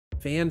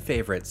Fan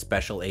favorite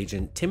Special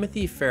Agent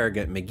Timothy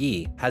Farragut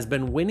McGee has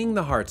been winning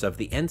the hearts of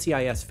the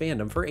NCIS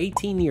fandom for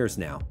 18 years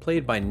now.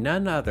 Played by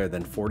none other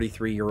than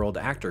 43-year-old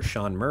actor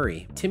Sean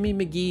Murray, Timmy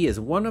McGee is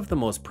one of the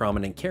most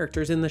prominent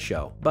characters in the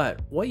show.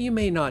 But what you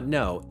may not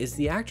know is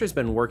the actor's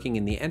been working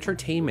in the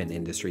entertainment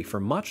industry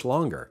for much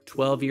longer,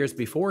 12 years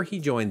before he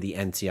joined the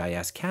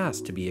NCIS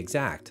cast to be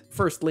exact.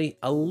 Firstly,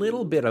 a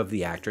little bit of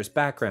the actor's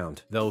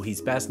background. Though he's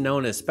best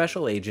known as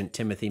Special Agent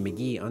Timothy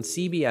McGee on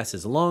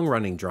CBS's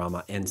long-running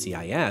drama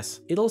NCIS,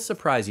 it'll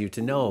surprise you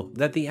to know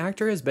that the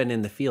actor has been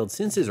in the field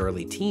since his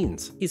early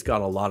teens. He's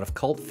got a lot of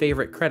cult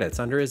favorite credits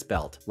under his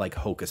belt, like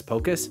Hocus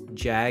Pocus,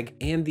 Jag,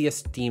 and the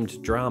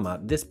esteemed drama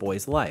This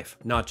Boy's Life.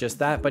 Not just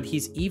that, but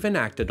he's even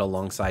acted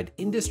alongside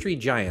industry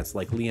giants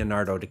like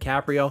Leonardo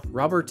DiCaprio,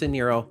 Robert De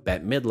Niro,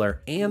 Bette Midler,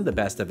 and the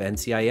best of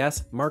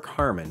NCIS, Mark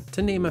Harmon,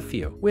 to name a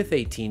few. With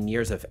 18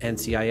 years of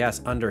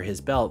NCIS under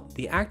his belt,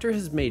 the actor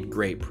has made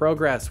great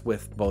progress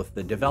with both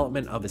the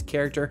development of his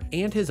character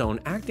and his own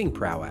acting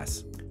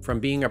prowess. From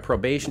being a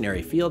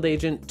probationary field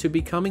agent to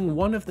becoming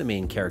one of the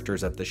main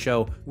characters of the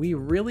show, we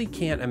really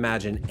can't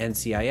imagine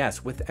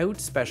NCIS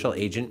without Special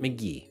Agent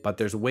McGee. But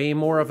there's way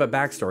more of a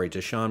backstory to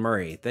Sean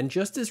Murray than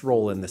just his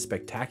role in the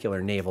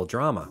spectacular naval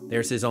drama.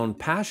 There's his own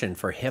passion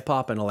for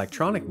hip-hop and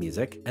electronic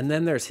music, and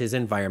then there's his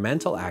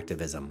environmental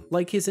activism,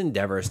 like his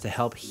endeavors to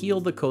help heal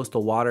the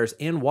coastal waters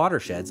and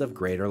watersheds of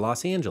Greater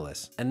Los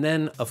Angeles. And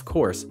then, of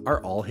course,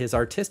 are all his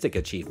artistic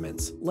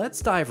achievements.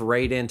 Let's dive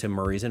right into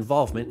Murray's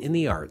involvement in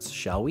the arts,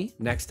 shall we?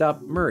 Next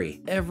up,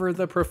 Murray, ever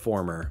the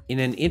performer. In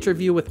an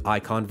interview with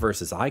Icon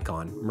vs.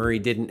 Icon, Murray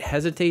didn't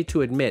hesitate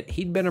to admit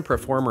he'd been a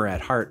performer at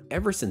heart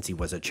ever since he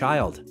was a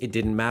child. It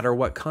didn't matter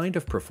what kind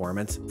of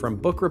performance, from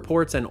book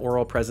reports and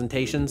oral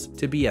presentations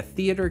to be a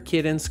theater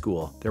kid in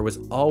school, there was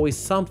always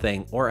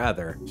something or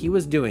other he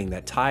was doing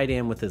that tied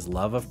in with his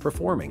love of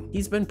performing.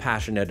 He's been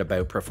passionate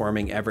about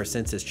performing ever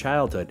since his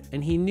childhood,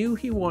 and he knew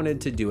he wanted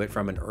to do it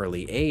from an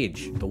early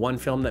age. The one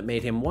film that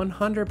made him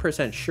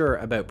 100% sure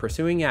about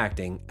pursuing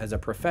acting as a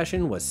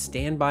profession was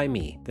Stand By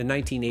Me, the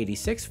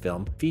 1986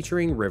 film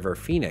featuring River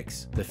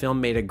Phoenix. The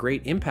film made a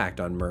great impact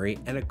on Murray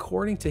and,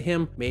 according to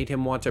him, made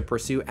him want to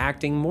pursue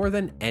acting more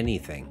than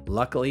anything.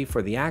 Luckily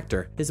for the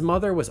actor, his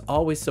mother was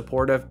always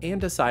supportive and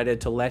decided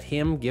to let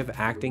him give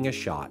acting a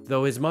shot.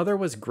 Though his mother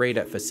was great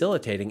at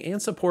facilitating and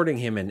supporting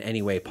him in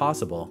any way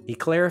possible, he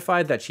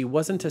clarified that she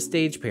wasn't a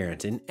stage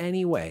parent in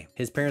any way.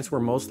 His parents were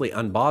mostly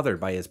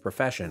unbothered by his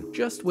profession,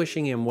 just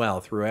wishing him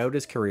well throughout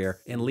his career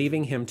and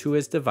leaving him to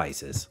his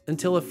devices.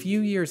 Until a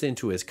few years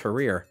into his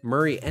career,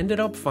 Murray ended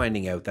up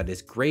finding out that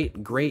his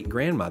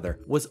great-great-grandmother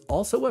was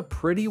also a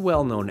pretty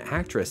well-known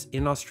actress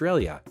in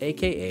Australia,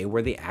 aka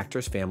where the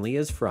actor's family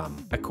is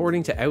from.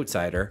 According to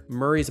Outsider,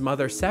 Murray's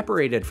mother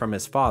separated from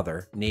his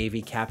father,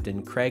 Navy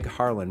Captain Craig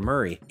Harlan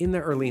Murray, in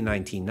the early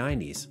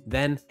 1990s,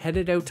 then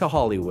headed out to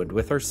Hollywood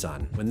with her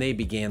son. When they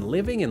began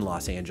living in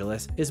Los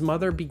Angeles, his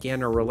mother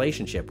began a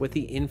relationship with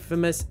the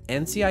infamous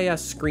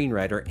NCIS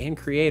screenwriter and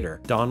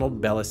creator,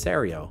 Donald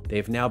Bellisario.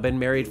 They've now been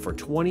married for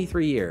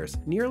 23 years,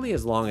 nearly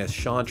as long as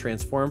Sean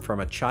transformed from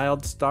a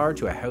child star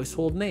to a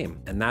household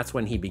name, and that's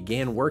when he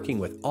began working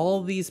with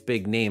all these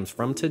big names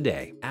from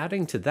today.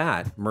 Adding to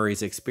that,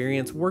 Murray's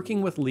experience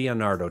working with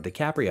Leonardo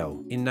DiCaprio.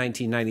 In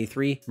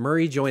 1993,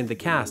 Murray joined the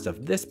cast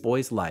of This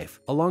Boy's Life,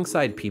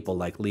 alongside people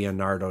like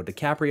Leonardo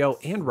DiCaprio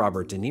and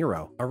Robert De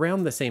Niro.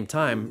 Around the same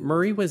time,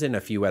 Murray was in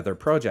a few other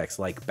projects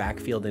like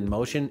Backfield in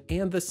Motion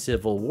and the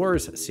Civil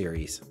Wars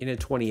series. In a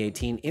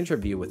 2018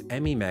 interview with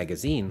Emmy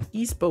magazine,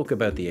 he spoke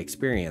about the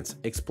experience,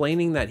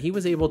 explaining that he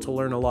was able to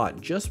learn a lot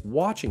just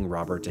watching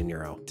Robert De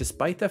Niro,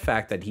 despite the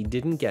fact that he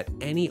didn't get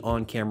any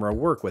on-camera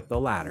work with the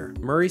latter.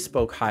 Murray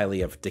spoke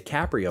highly of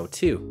DiCaprio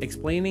too,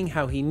 explaining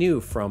how he knew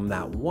from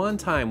that one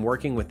time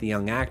working with the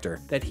young actor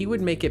that he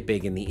would make it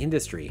big in the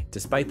industry,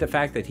 despite the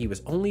fact that he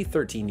was only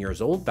 13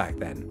 years old back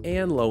then.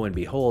 And lo and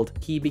behold,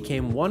 he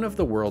became one of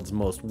the world's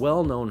most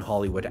well-known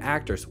Hollywood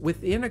actors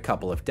within a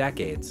couple of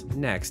decades.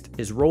 Next,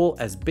 his role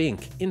as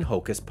Bink in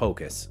Hocus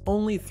Pocus.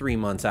 Only 3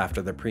 months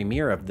after the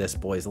premiere of This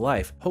Boy's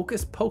Life,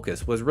 Hocus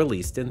Pocus was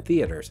released in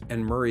theaters,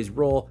 and Murray's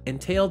role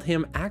entailed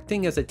him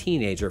acting as a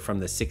teenager from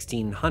the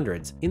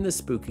 1600s in the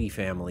spooky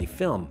family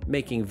film,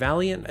 making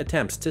valiant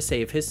attempts to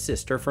save his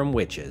sister from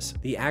witches.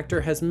 The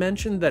actor has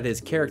mentioned that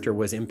his character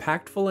was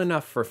impactful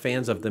enough for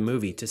fans of the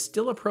movie to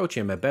still approach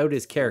him about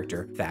his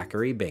character,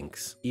 Thackeray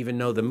Binks. Even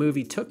though the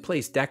movie took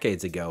place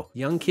decades ago,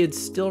 young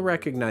kids still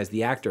recognize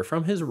the actor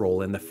from his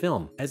role in the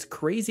film. As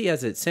crazy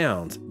as it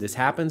sounds, this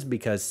happens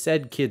because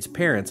said kids'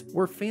 parents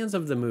were fans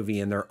of the movie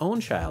in their own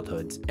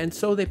childhoods, and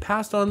so they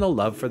passed on the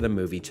love for the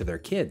movie to their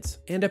kids.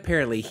 And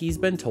apparently he's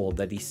been told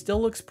that he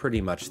still looks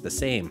pretty much the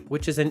same,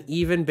 which is an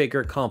even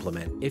bigger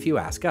compliment if you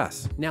ask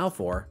us. Now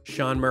for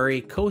Sean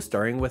Murray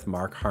co-starring with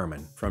Mark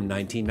Harmon. From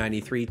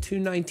 1993 to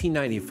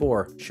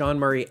 1994, Sean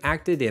Murray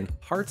acted in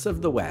Hearts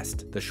of the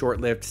West, the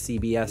short-lived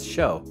CBS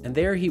show, and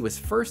there he was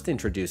first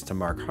introduced to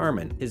Mark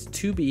Harmon, his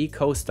to-be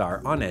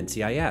co-star on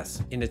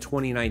NCIS. In a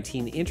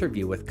 2019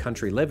 interview with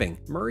Country Living,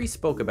 Murray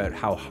spoke about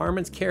how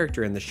Harmon's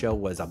character in the show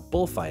was a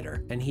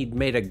bullfighter, and he'd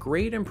made a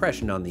great impression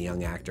impression on the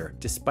young actor,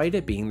 despite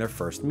it being their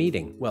first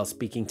meeting. While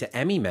speaking to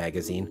Emmy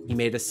magazine, he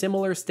made a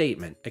similar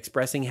statement,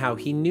 expressing how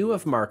he knew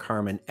of Mark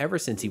Harmon ever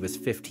since he was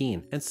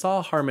 15 and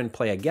saw Harmon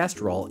play a guest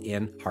role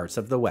in Hearts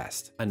of the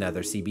West,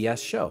 another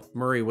CBS show.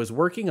 Murray was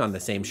working on the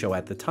same show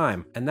at the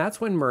time, and that's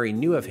when Murray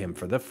knew of him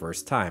for the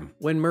first time.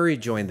 When Murray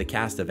joined the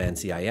cast of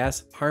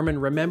NCIS, Harmon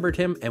remembered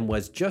him and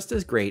was just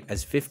as great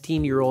as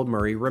 15-year-old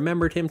Murray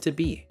remembered him to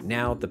be.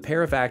 Now, the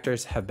pair of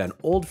actors have been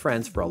old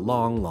friends for a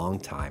long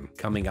time.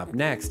 Coming up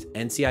next,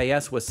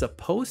 NCIS was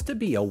supposed to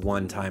be a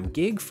one-time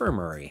gig for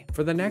Murray.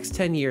 For the next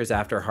 10 years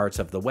after Hearts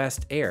of the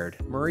West aired,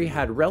 Murray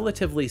had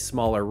relatively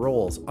smaller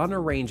roles on a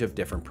range of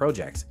different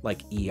projects,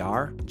 like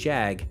ER,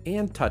 JAG,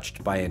 and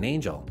Touched by an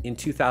Angel. In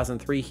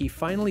 2003, he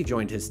finally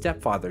joined his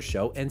stepfather's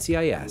show,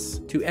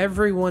 NCIS. To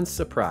everyone's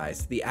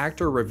surprise, the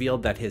actor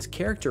revealed that his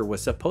character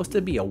was supposed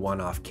to be a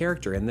one-off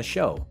character in the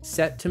show,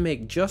 set to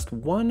make just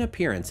one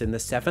appearance in the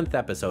 7th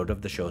episode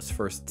of the show's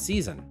first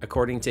season.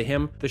 According to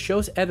him, the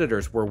show's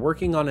editors were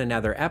working on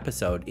another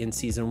episode in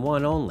season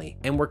 1 only,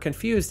 and were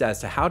confused as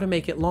to how to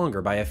make it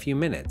longer by a few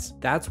minutes.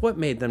 That's what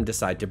made them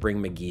decide to bring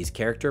McGee's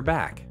character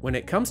back. When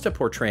it comes to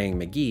portraying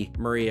McGee,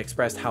 Murray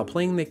expressed how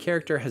playing the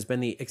character has been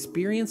the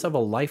experience of a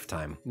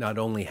lifetime. Not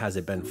only has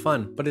it been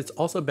fun, but it's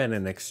also been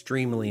an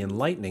extremely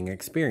enlightening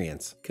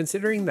experience,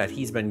 considering that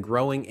he's been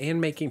growing and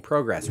making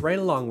progress right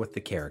along with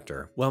the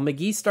character. While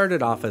McGee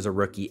started off as a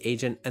rookie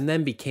agent and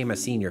then became a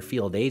senior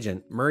field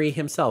agent, Murray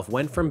himself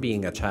went from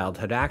being a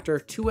childhood actor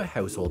to a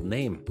household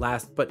name.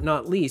 Last but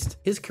not least,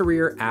 his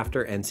career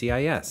after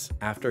NCIS.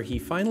 After he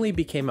finally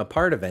became a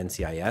part of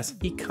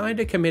NCIS, he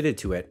kinda committed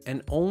to it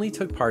and only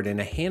took part in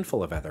a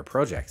handful of other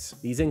projects.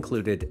 These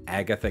included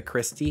Agatha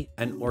Christie,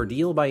 An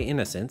Ordeal by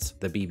Innocence,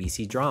 the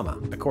BBC drama.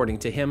 According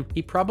to him,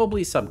 he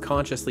probably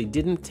subconsciously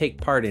didn't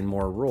take part in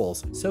more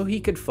roles so he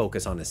could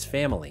focus on his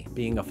family.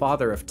 Being a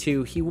father of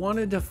 2, he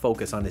wanted to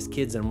focus on his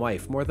kids and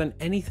wife more than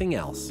anything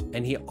else,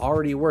 and he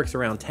already works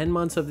around 10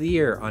 months of the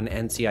year on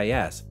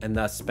NCIS and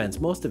thus spends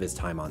most of his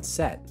time on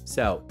set.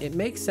 So it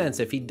makes sense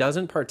if he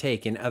doesn't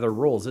partake in other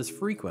roles as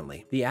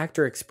frequently. The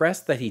actor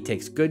expressed that he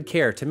takes good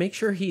care to make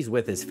sure he's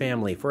with his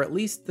family for at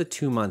least the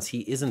 2 months he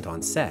isn't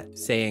on set,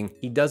 saying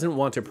he doesn't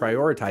want to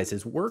prioritize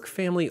his work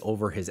family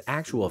over his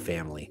actual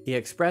family. He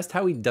expressed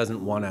how he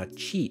doesn't want to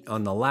cheat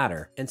on the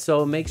latter, and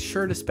so makes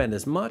sure to spend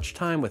as much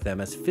time with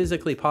them as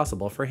physically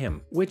possible for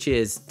him, which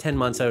is 10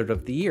 months out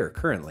of the year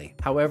currently.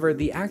 However,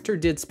 the actor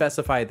did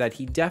specify that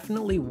he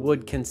definitely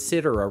would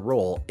consider a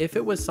role if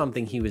it was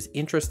something he was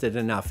interested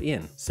enough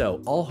in,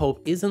 so all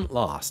hope isn't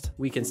lost.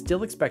 We can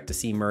still expect to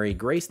see Murray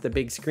grace the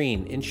big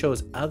screen in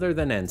shows other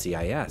than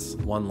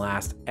NCIS. One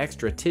last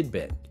extra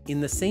tidbit. In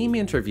the same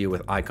interview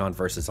with Icon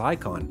vs.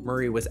 Icon,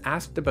 Murray was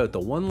asked about the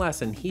one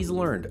lesson he's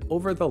learned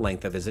over the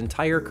length of his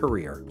entire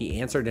career.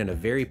 He answered in a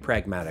very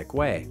pragmatic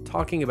way,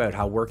 talking about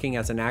how working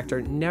as an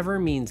actor never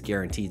means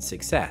guaranteed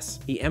success.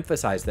 He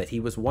emphasized that he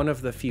was one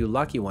of the few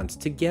lucky ones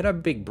to get a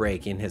big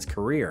break in his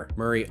career.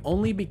 Murray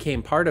only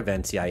became part of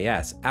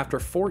NCIS after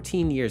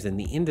 14 years in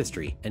the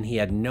industry, and he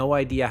had no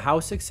idea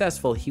how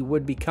successful he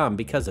would become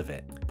because of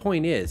it.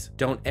 Point is,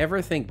 don't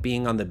ever think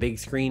being on the big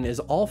screen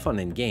is all fun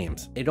and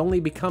games. It only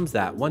becomes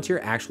that once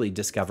you're actually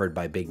discovered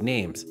by big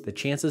names, the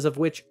chances of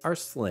which are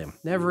slim.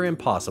 Never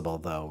impossible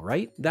though,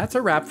 right? That's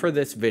a wrap for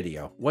this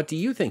video. What do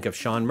you think of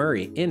Sean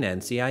Murray in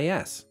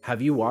NCIS?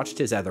 Have you watched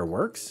his other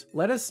works?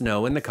 Let us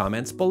know in the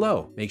comments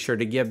below. Make sure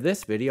to give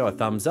this video a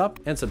thumbs up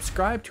and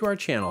subscribe to our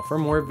channel for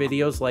more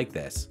videos like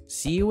this.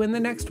 See you in the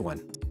next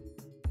one.